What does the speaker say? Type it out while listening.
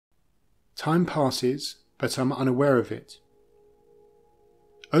Time passes, but I'm unaware of it.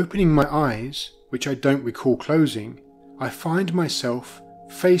 Opening my eyes, which I don't recall closing, I find myself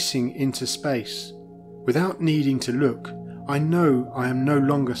facing into space. Without needing to look, I know I am no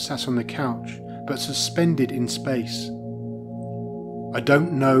longer sat on the couch, but suspended in space. I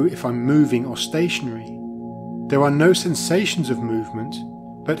don't know if I'm moving or stationary. There are no sensations of movement,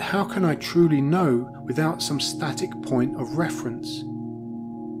 but how can I truly know without some static point of reference?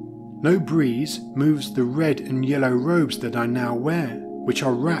 No breeze moves the red and yellow robes that I now wear, which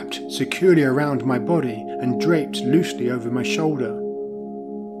are wrapped securely around my body and draped loosely over my shoulder.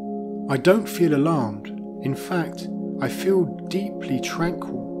 I don't feel alarmed. In fact, I feel deeply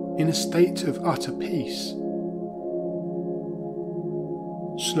tranquil, in a state of utter peace.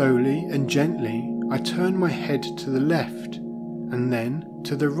 Slowly and gently, I turn my head to the left and then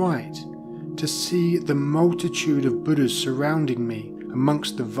to the right to see the multitude of Buddhas surrounding me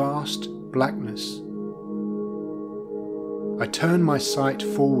amongst the vast blackness. I turn my sight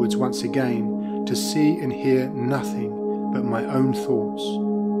forwards once again to see and hear nothing but my own thoughts.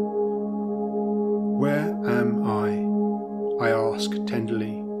 Where am I? I ask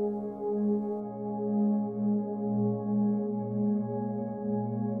tenderly.